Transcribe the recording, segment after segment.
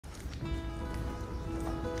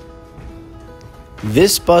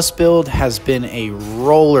This bus build has been a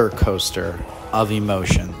roller coaster of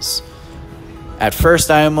emotions. At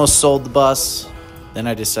first, I almost sold the bus. Then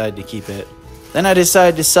I decided to keep it. Then I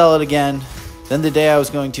decided to sell it again. Then the day I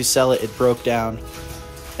was going to sell it, it broke down.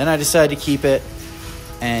 Then I decided to keep it.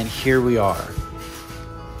 And here we are.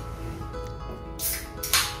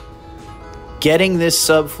 Getting this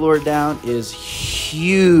subfloor down is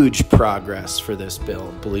huge progress for this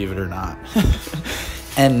build, believe it or not.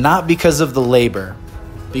 And not because of the labor,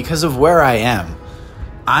 because of where I am.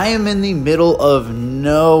 I am in the middle of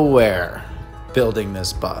nowhere building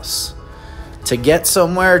this bus. To get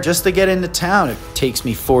somewhere, just to get into town, it takes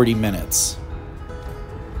me 40 minutes.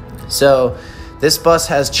 So this bus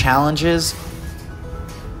has challenges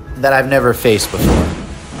that I've never faced before.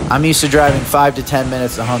 I'm used to driving 5 to 10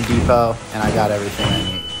 minutes to Home Depot, and I got everything I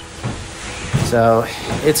need. So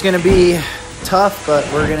it's gonna be tough, but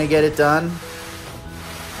we're gonna get it done.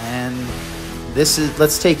 And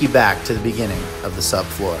let's take you back to the beginning of the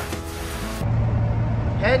subfloor.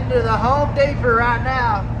 Heading to the Home Depot right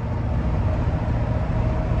now.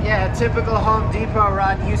 Yeah, a typical Home Depot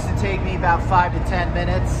run used to take me about 5 to 10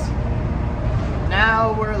 minutes.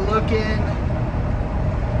 Now we're looking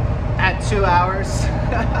at 2 hours.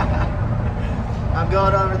 I'm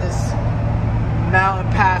going over this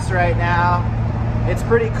mountain pass right now. It's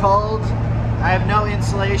pretty cold. I have no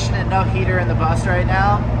insulation and no heater in the bus right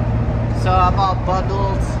now. So I'm all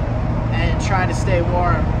bundled and trying to stay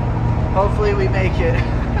warm. Hopefully we make it.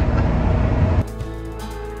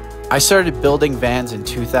 I started building vans in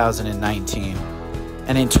 2019.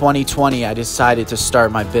 And in 2020, I decided to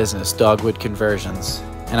start my business, Dogwood Conversions.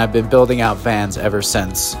 And I've been building out vans ever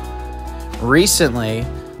since. Recently,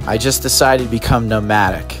 I just decided to become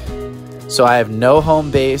nomadic. So I have no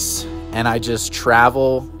home base and I just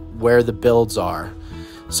travel where the builds are.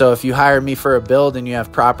 So if you hire me for a build and you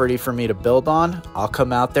have property for me to build on, I'll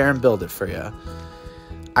come out there and build it for you.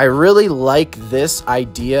 I really like this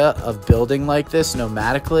idea of building like this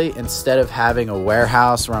nomadically instead of having a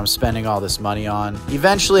warehouse where I'm spending all this money on.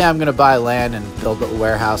 Eventually I'm gonna buy land and build a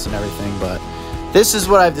warehouse and everything, but this is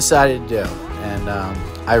what I've decided to do. And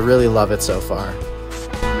I really love it so far.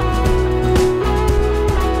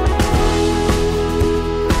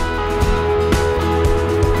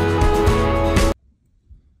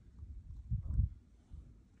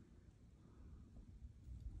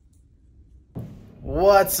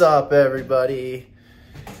 What's up, everybody?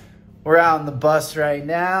 We're out on the bus right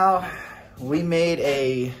now. We made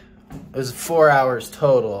it was 4 hours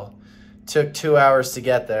total. Took 2 hours to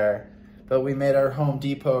get there, but we made our Home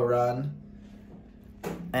Depot run.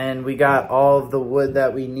 And we got all of the wood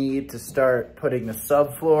that we need to start putting the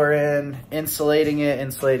subfloor in, insulating it,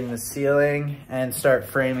 insulating the ceiling, and start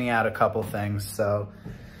framing out a couple things. So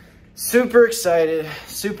super excited,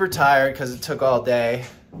 super tired because it took all day.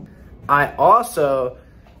 I also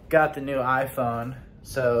got the new iPhone,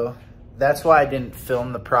 so that's why I didn't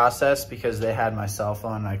film the process, because they had my cell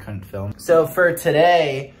phone and I couldn't film. So for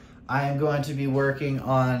today, I am going to be working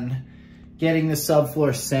on getting the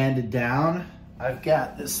subfloor sanded down. I've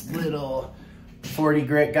got this little 40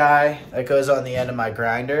 grit guy that goes on the end of my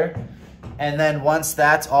grinder. And then once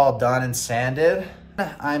that's all done and sanded,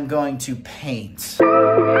 I'm going to paint.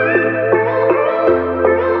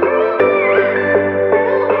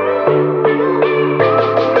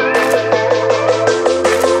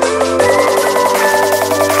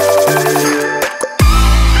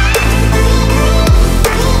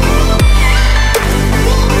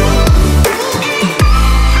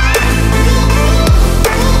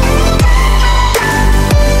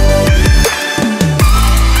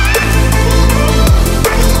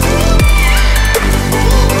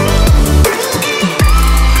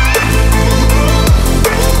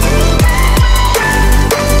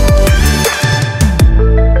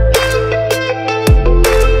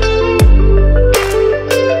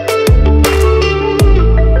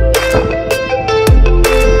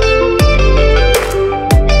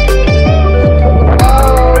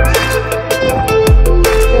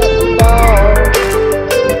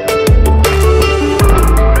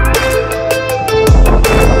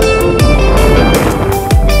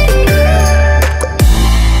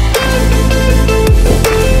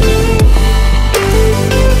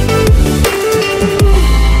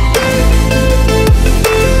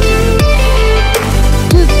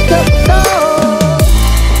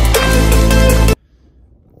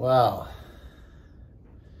 Wow.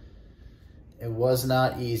 It was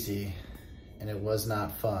not easy and it was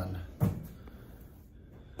not fun.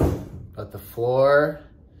 But the floor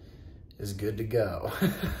is good to go.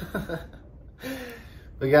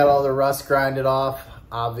 We got all the rust grinded off,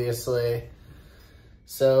 obviously.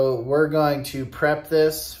 So we're going to prep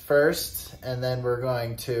this first, and then we're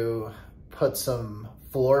going to put some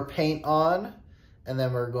floor paint on, and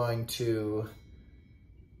then we're going to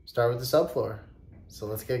start with the subfloor. So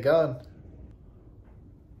let's get going.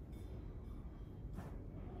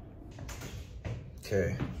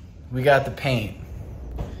 Okay, we got the paint.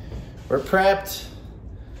 We're prepped.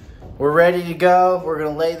 We're ready to go. We're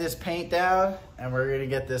gonna lay this paint down and we're gonna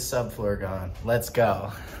get this subfloor going. Let's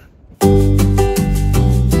go.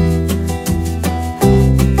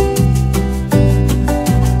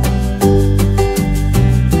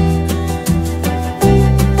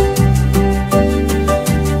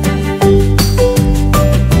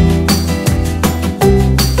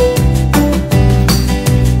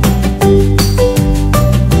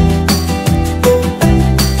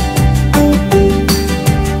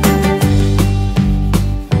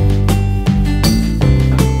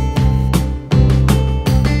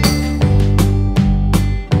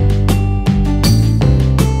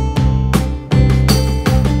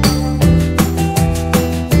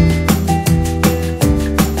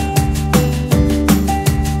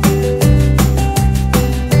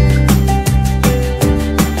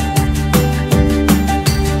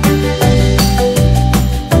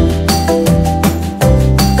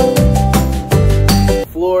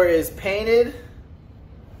 Is painted.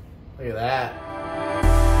 Look at that.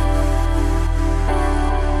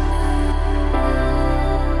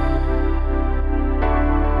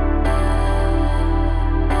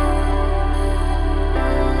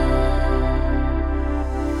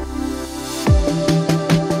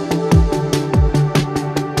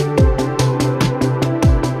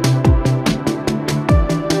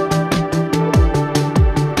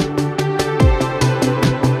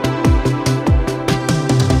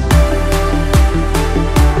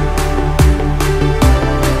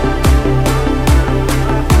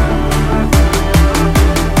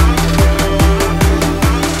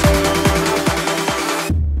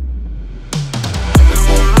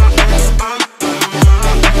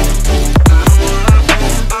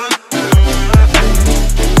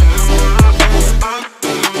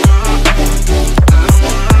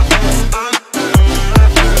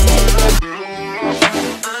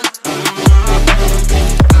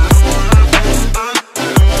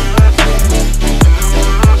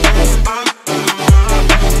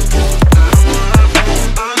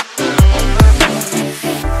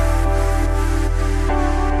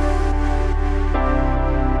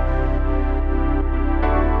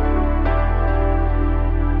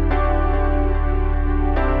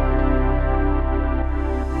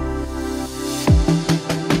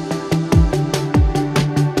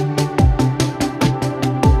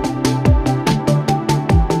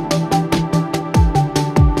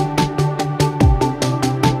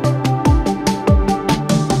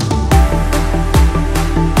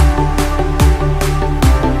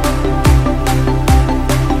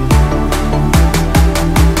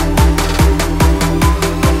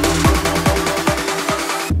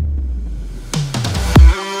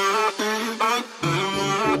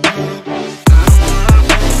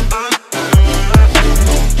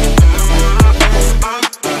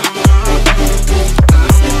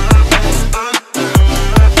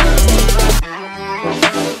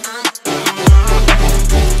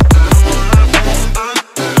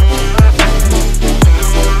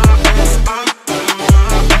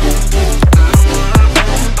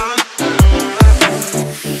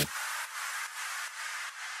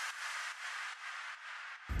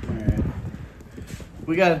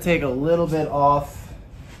 We got to take a little bit off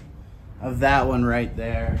of that one right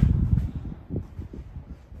there.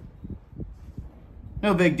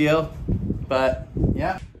 No big deal, but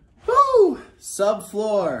yeah. Woo!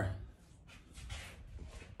 Subfloor.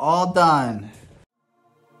 All done.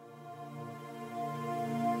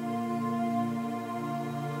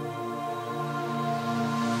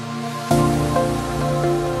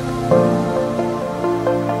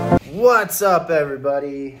 What's up,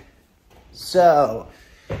 everybody? So,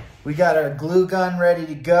 we got our glue gun ready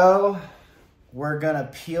to go. We're gonna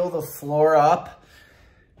peel the floor up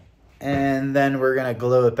and then we're gonna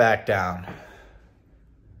glue it back down.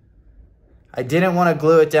 I didn't want to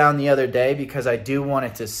glue it down the other day because I do want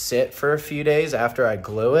it to sit for a few days after I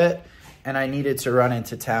glue it, and I needed to run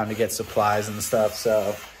into town to get supplies and stuff.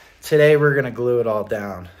 So today we're gonna glue it all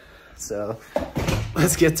down. So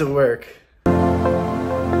let's get to work.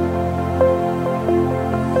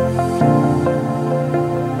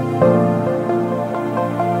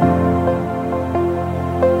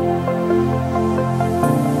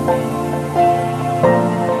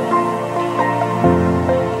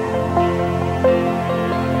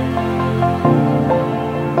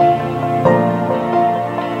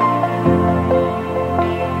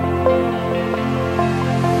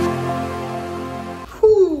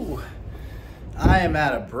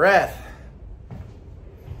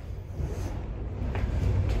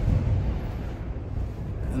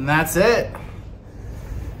 And that's it.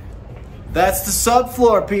 That's the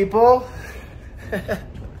subfloor, people.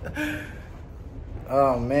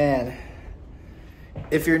 Oh man.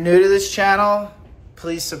 If you're new to this channel,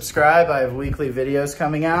 please subscribe. I have weekly videos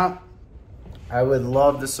coming out. I would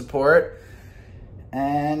love the support.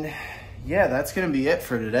 And yeah, that's gonna be it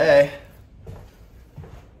for today.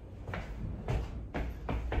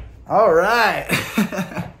 All right.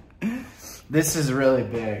 This is really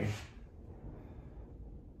big.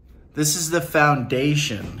 This is the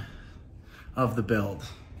foundation of the build.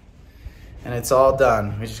 And it's all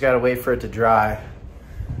done. We just gotta wait for it to dry.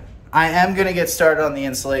 I am gonna get started on the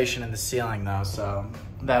insulation and the ceiling though, so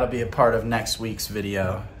that'll be a part of next week's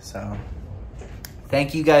video. So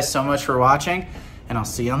thank you guys so much for watching, and I'll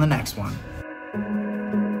see you on the next one.